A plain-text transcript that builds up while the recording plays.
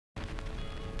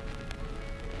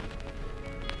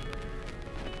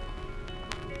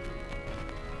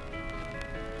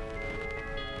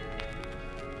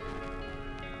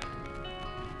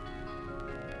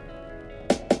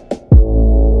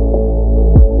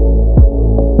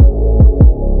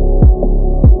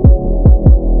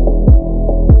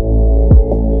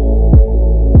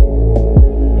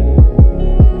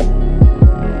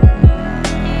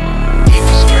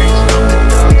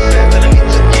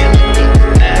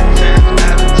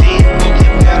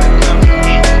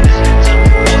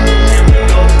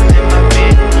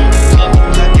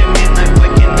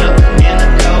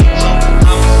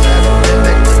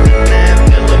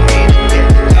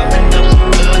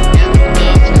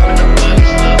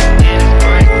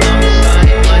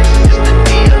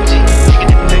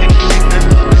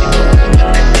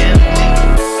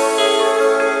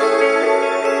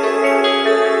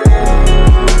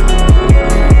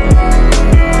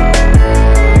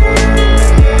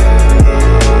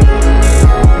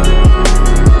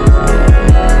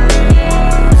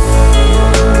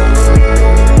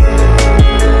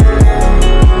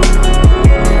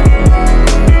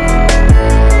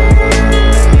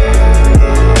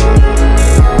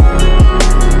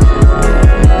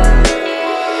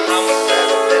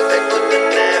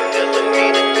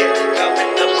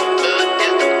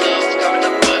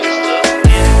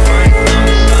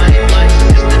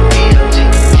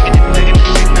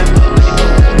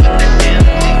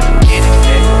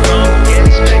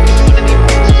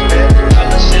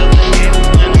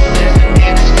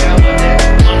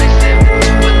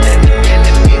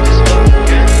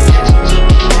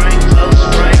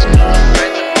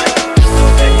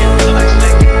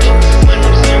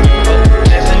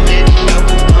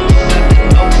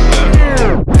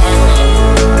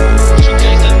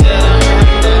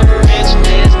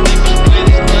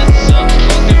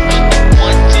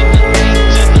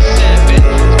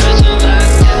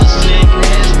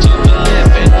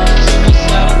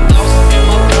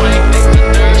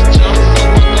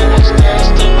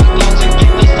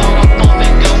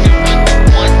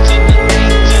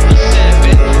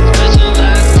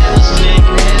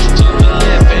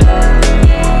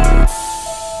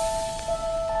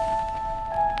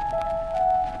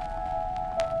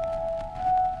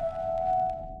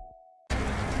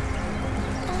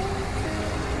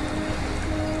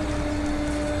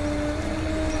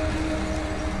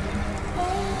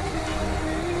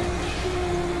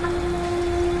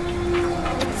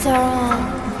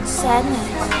eternal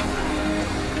sadness.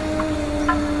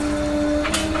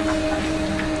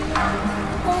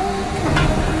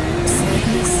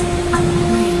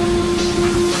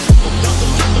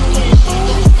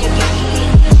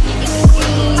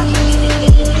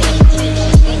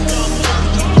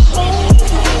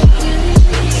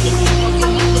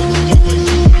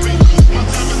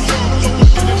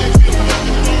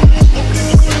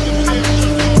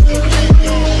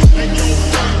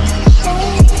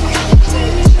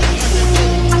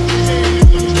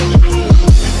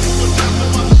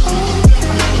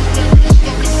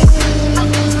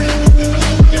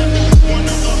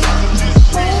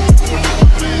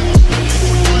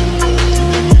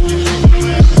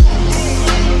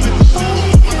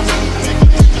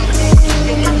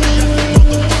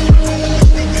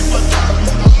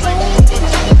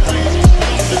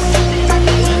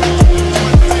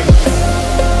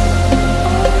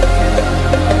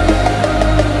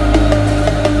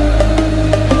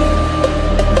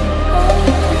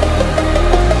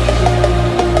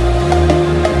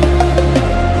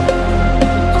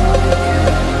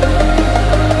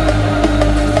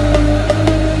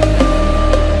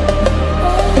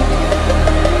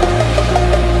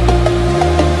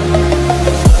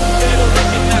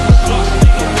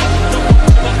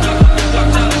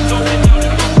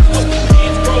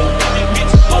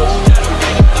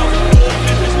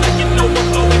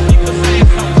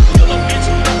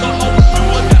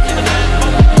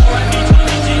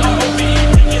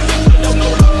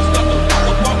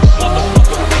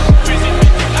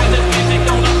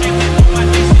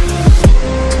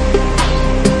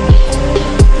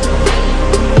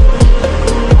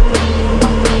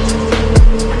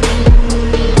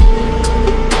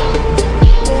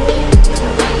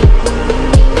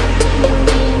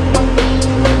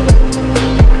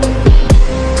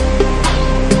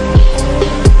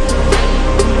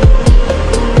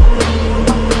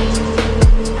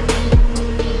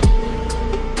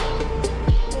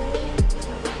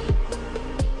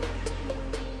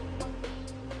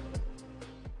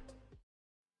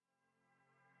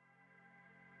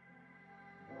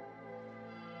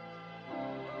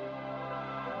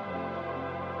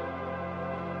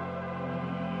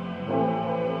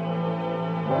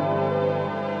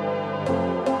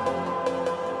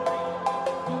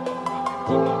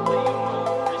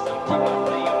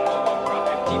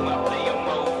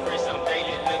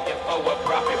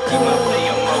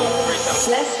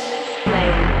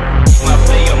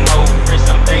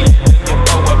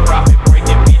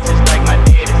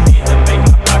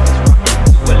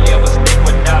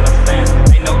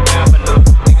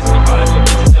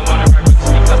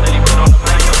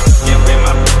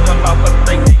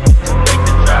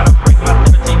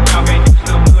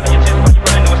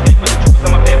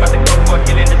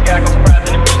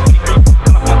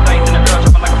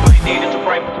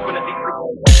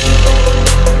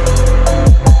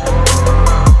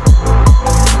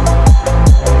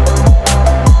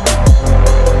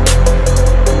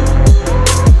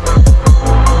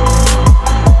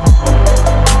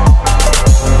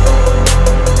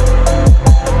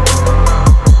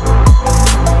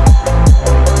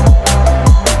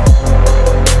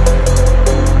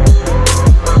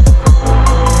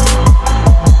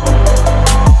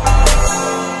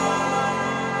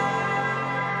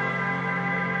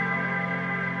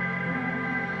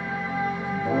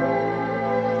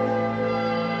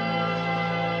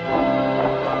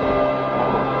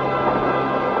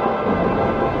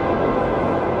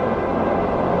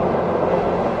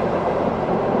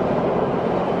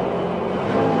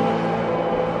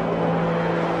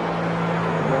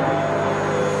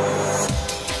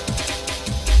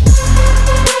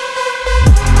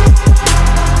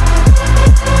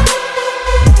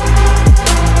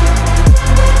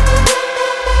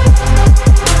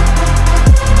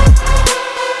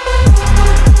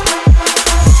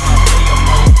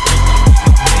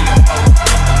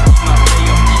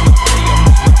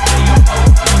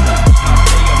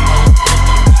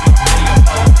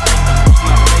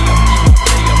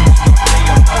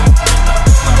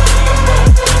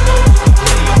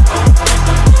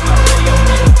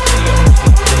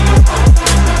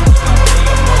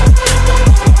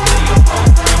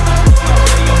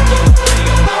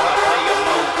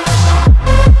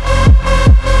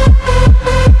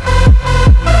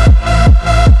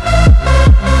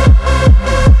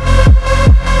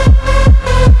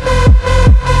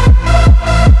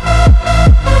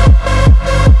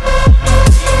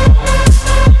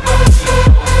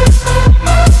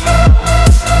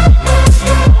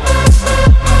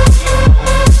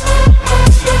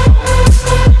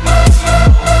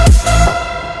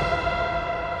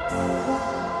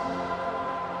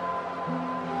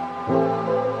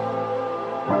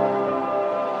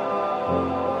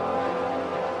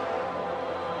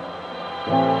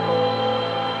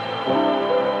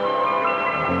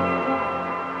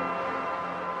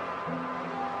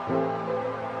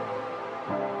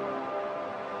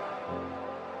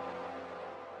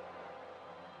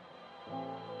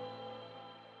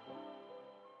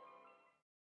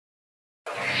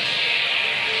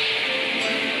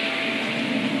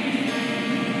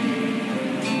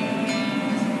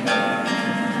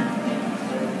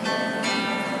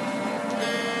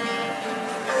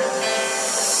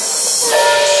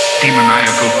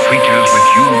 Demoniacal creatures with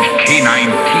huge canine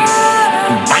teeth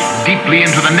who bite deeply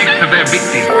into the necks of their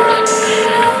victims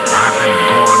and rapid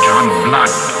gorge on blood,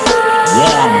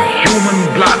 warm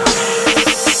human blood.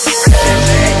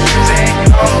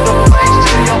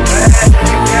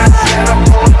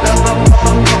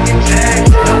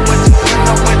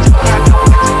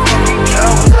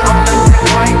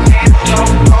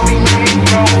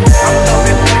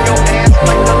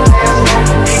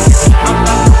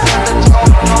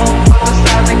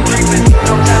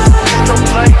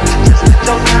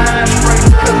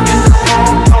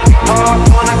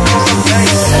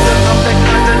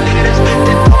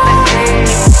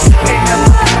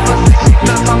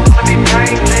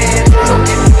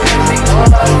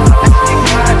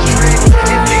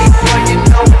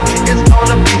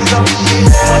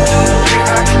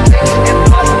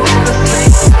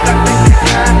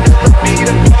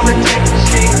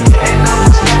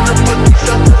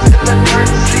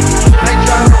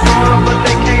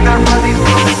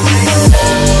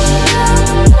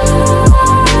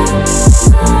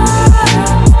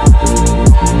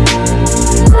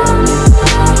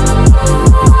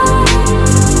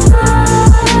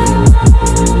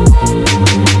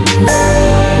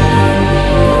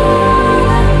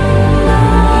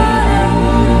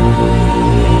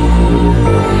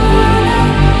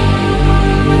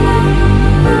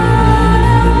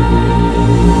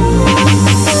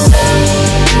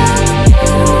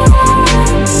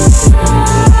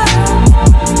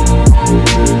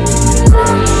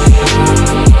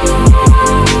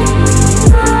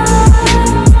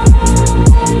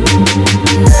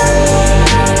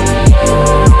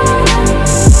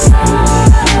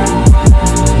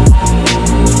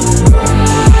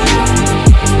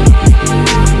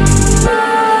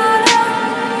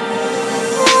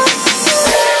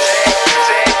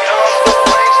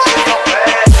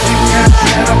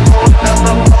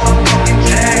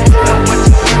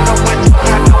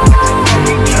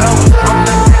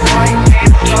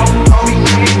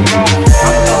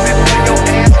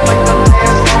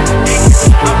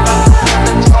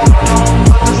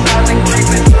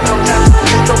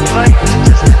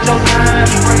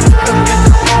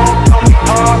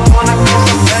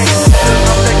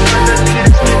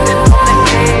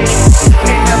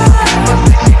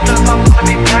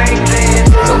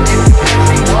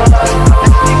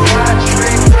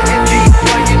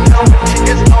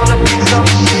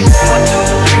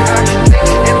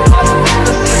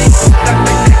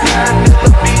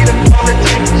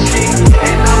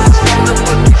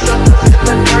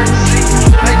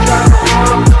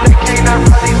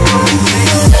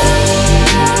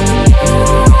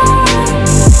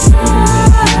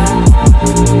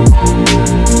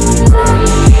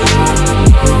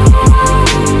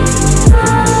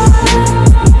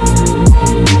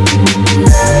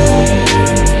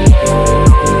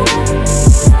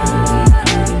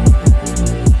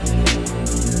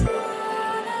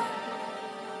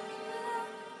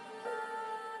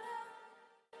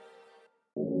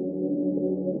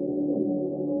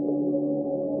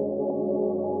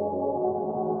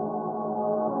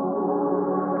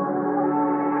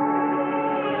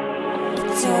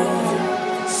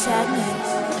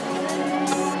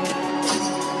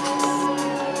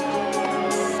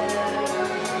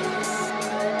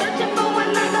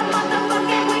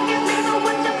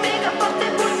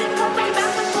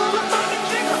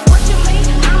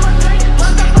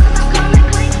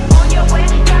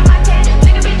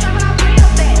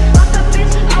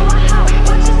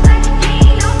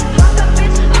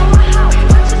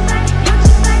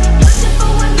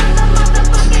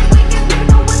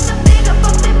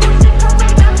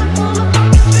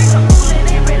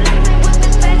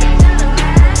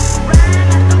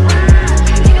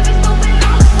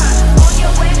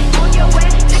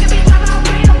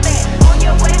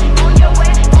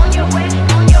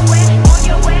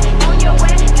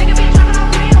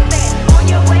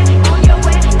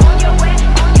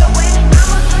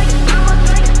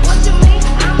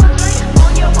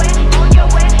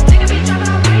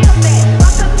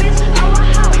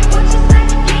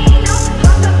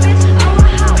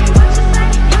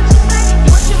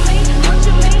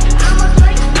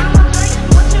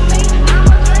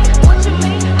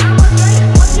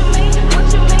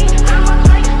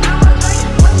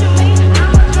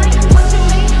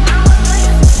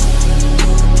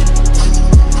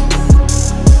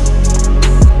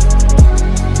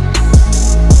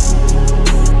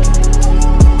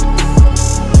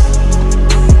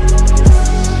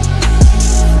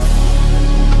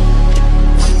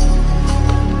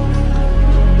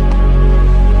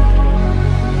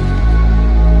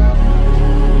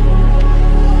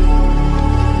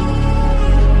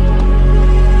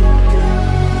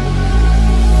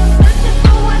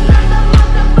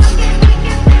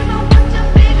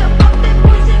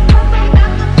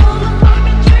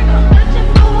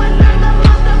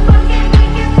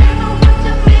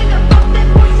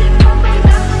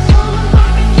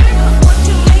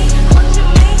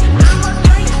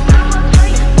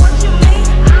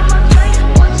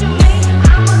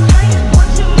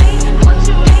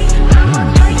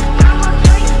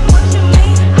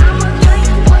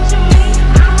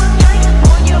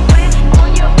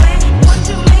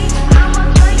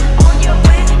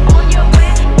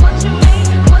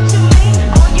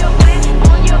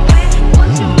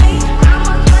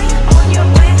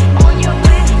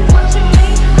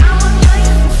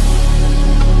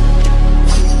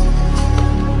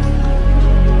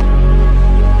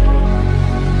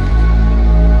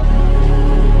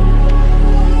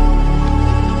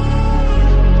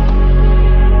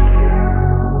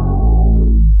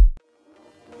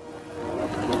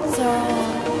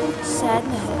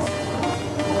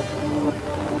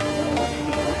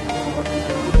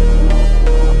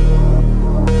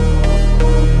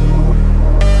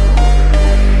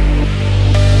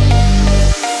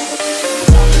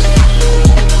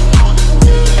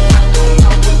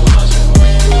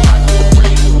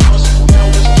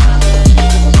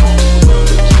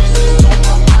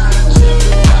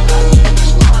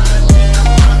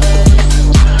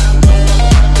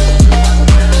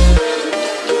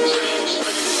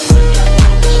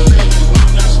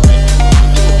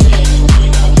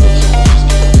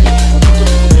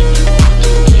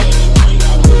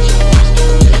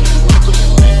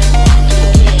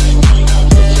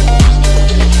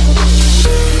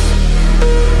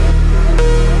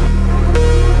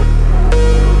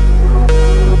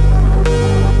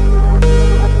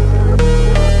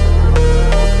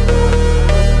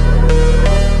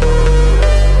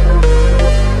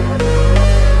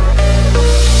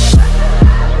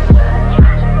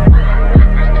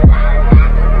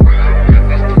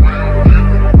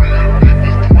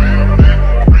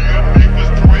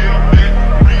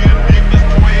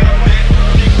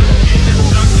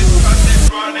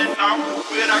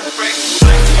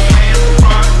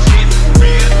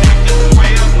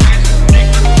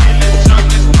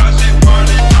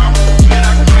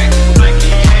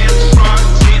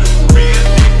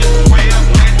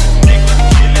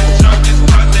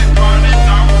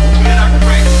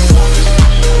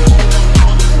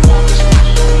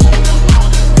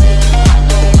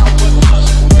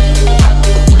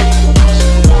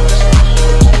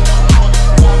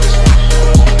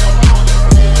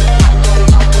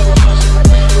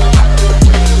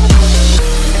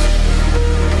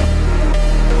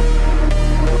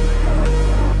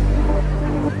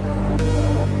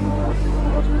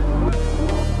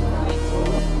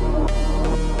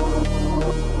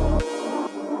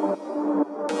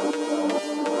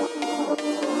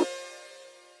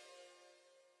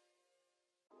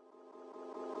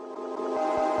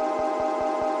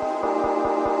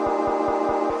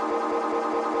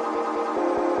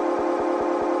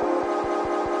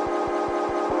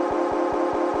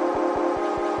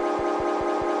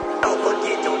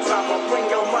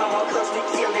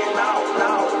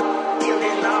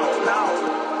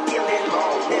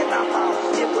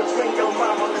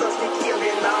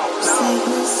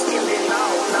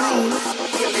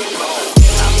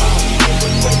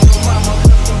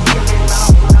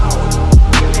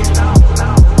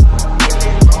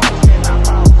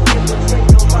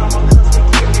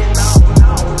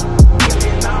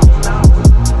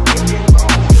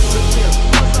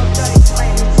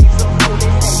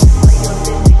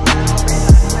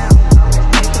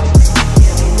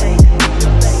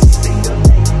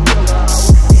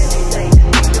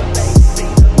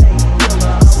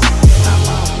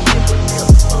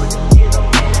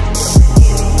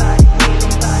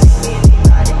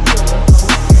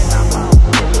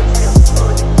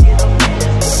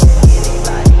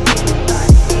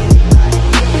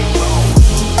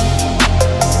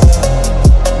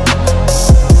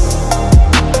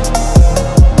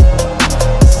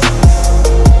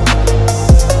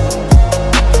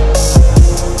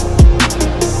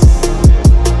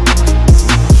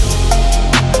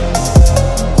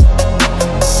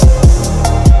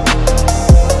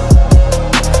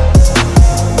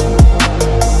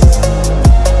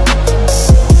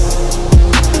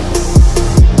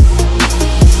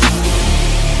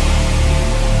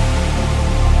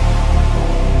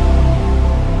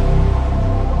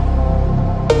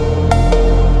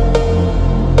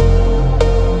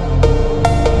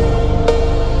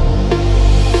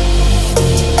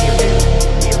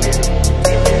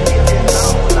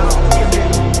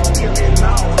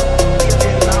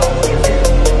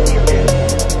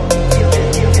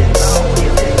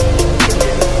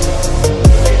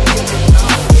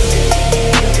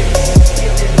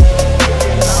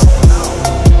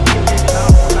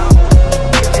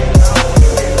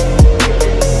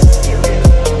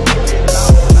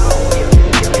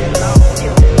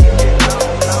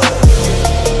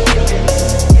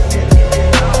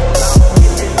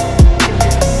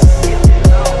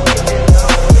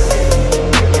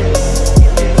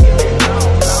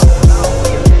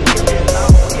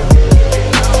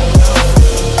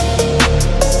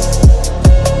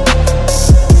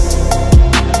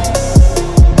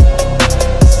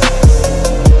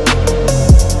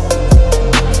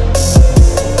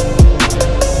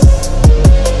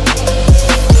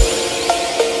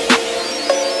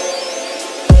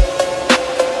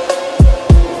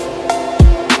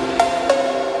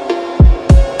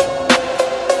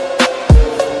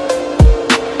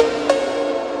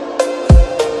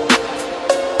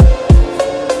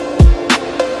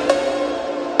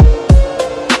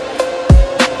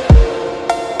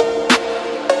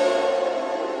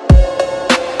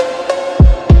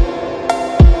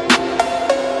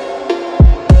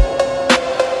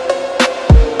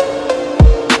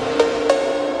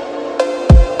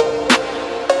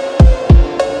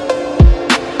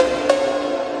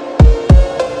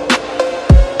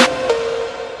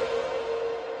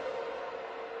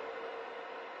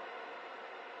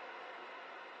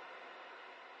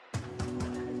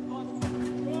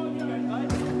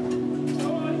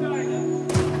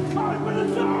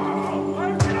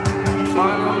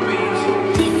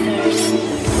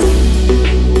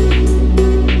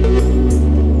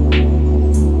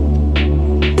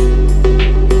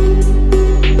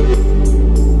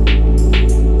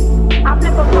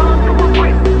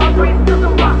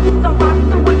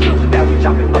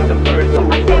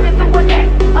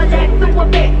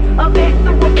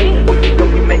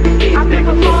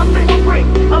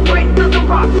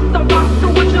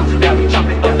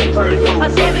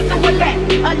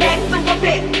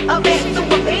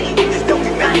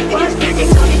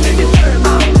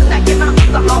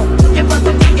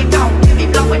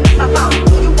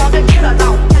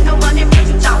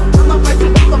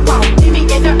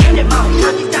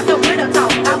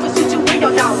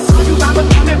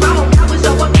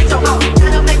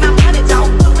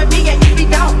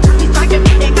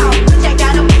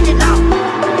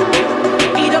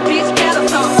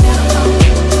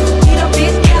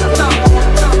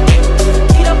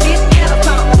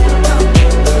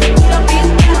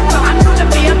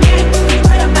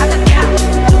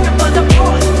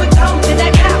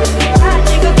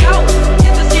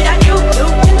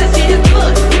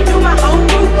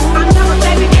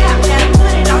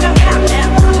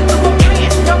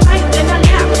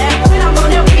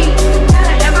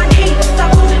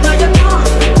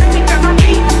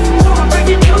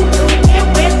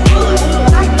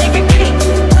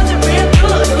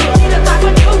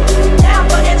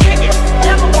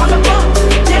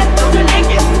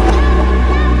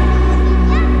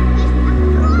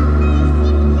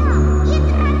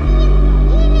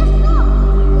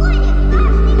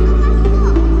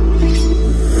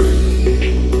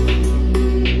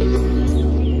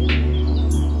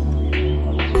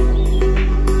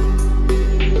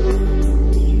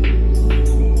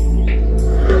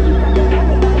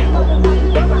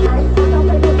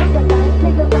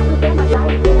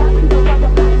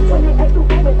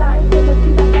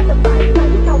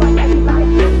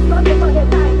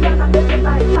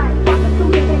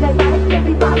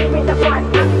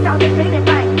 Y'all been treating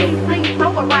right, eat, sleep,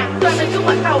 smoke a right. Serving you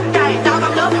a cold day, dog,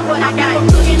 I'm loving what I got.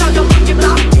 Looking on your fucking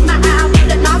block, in my eye, with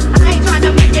the knock. I ain't trying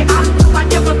to make it hot, so I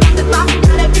never put the stop.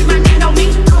 Gotta keep my hand on me,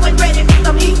 always ready for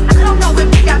some heat. I don't know if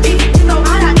we got beat, it's so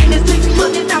hot out in the street.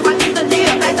 But this how I get the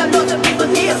deal, thank the Lord the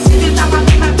people's here. This is how I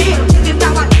pay my bill, this is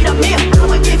how I eat a meal. I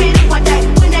would give it up one day,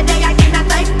 when that day I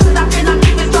cannot think. Cause I feel I'm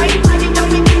living straight, like it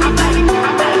don't mean I'm back,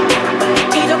 I'm back, I'm back.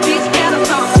 Eat a bitch, get a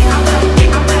song, I'm back,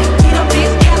 I'm back. Eat a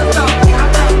bitch, get a song,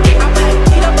 I'm back, I'm back.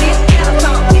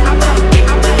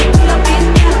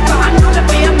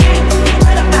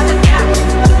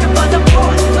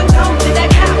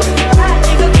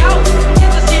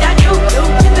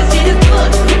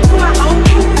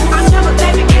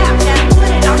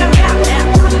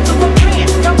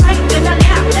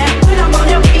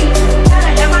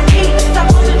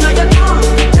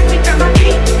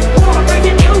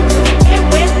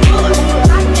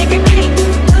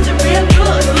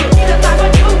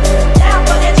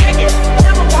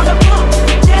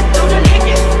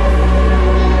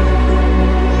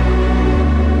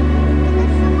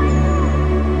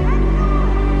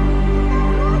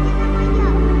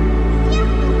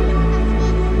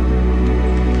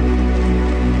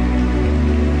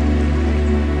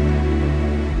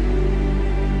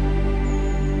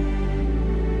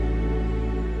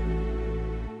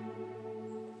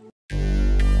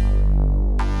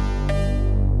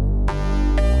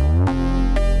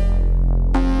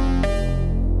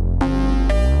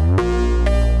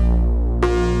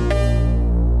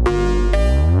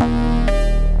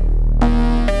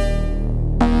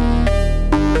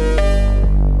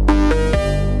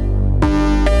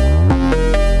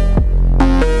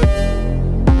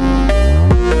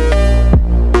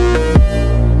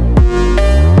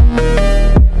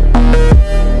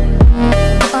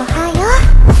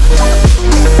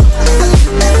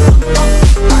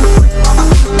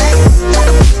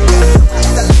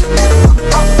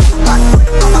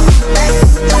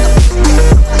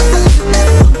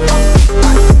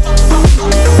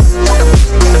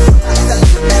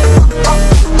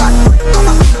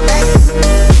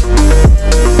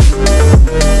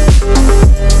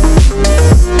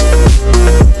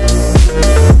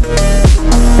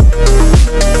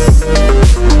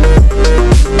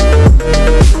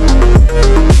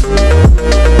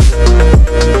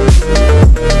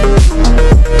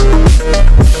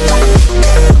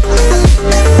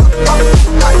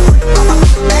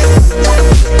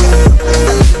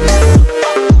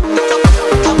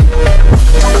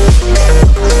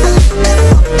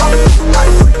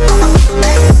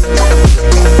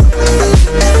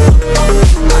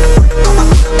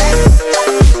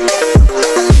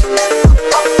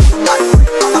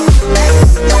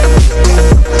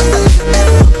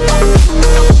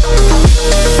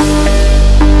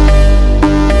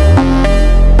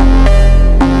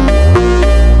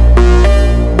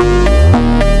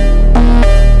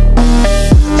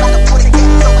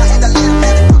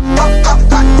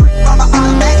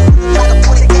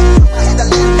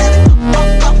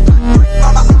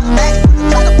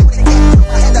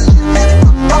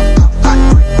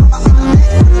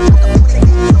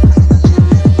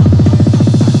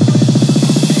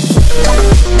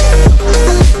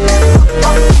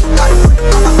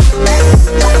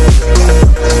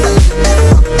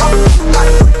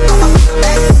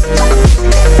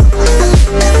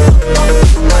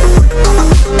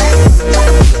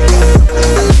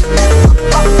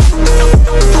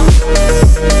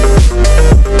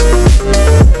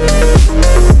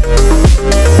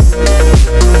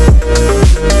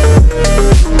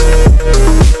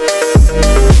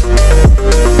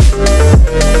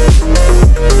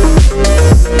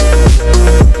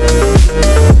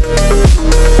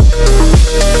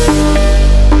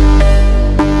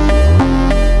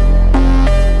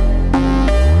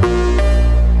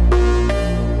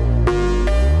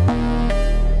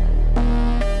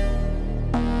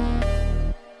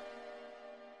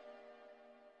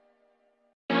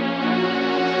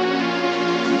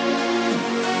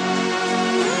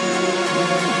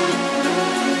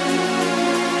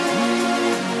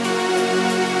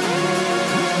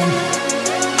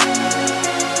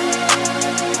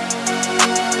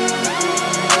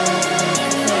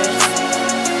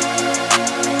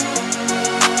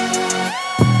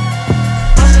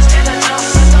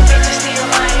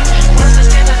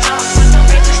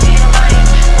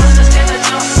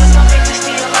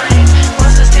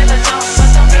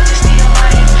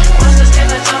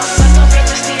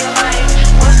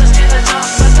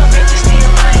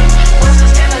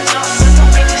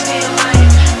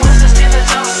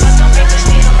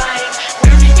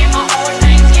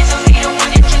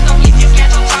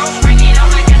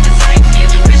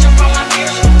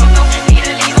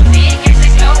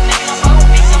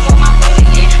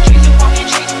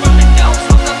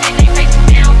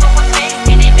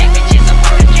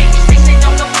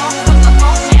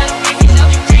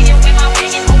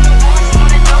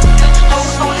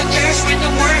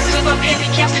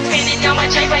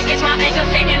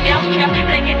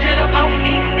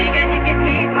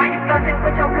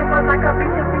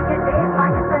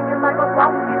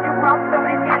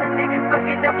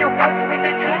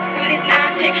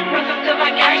 Welcome to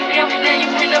my goddamn plan. You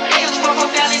in the pills, for my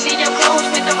valleys in your clothes.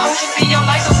 With them oceans be your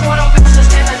life, the portal.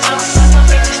 Understand the jump, but don't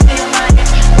make you steal mine.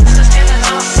 Understand the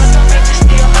jump, but don't make you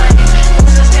steal mine.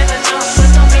 Understand the jump, but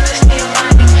don't make you steal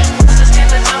mine. Understand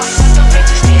the jump, but don't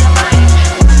make you steal mine.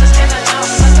 Understand the jump,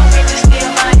 but don't make you steal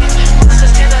mine.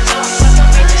 Understand the jump, but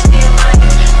don't make you steal mine.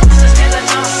 Understand the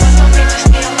jump, but don't make you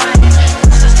steal mine.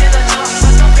 Understand the jump,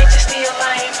 but don't make you steal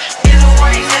mine. In a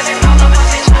warning, seven all the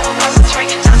pussy, try to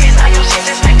concentrate. Talking all your shit,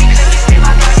 just make me click it with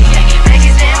my 38. Make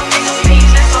it down, nigga,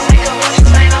 please. Let's go make a money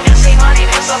explain. I'm see money,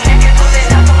 that's so packing, pull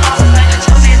it out from holiday.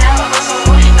 Tell me now, I'm so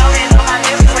low, know it on my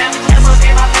Instagram. Never be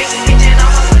my face, bitch, and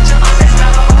I'ma put you on that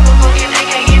battle. I'm a boogie, they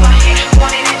can't get my head.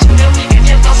 Want it that you do, you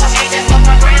just don't suck, ain't that fuck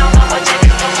my ground. I'm a check.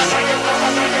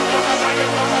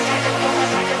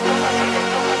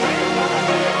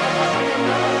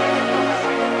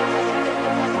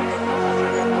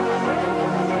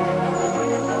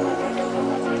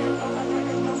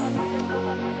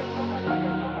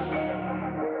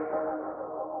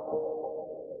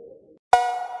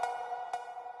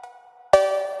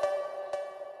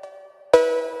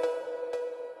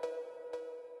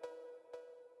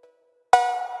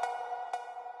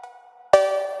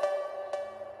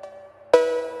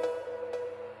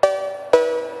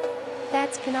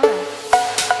 That's Kanara.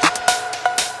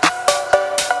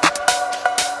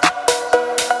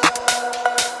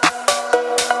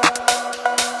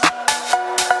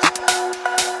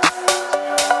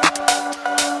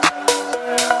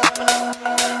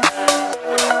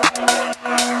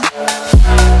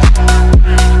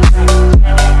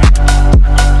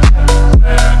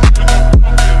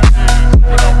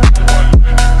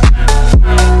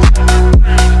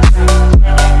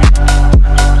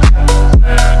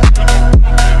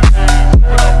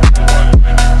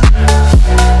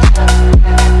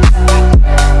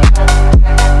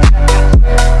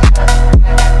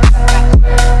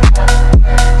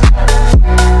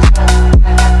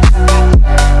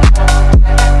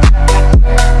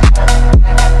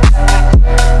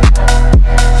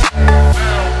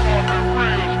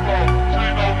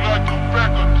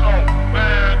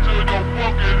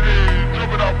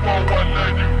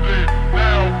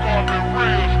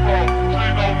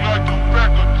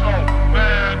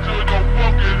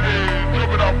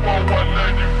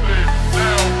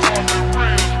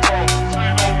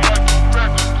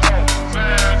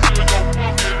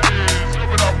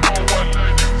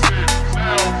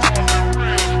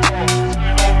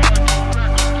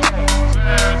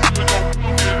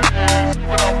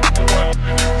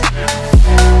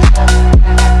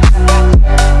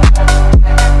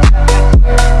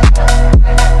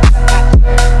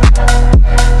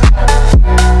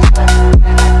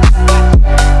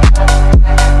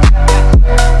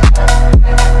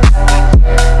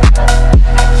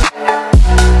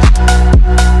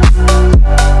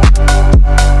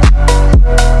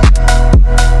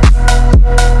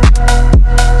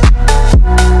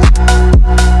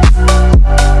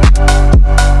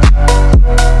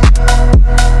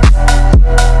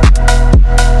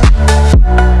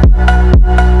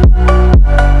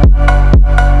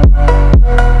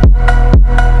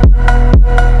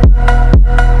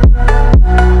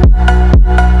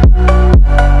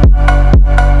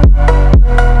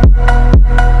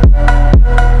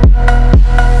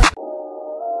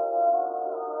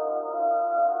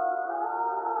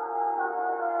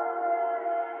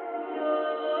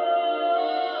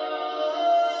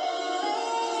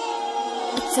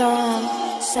 It's our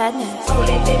own sadness.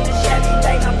 Only did the Chevy,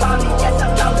 they gon' call me, yes,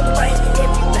 I'm going to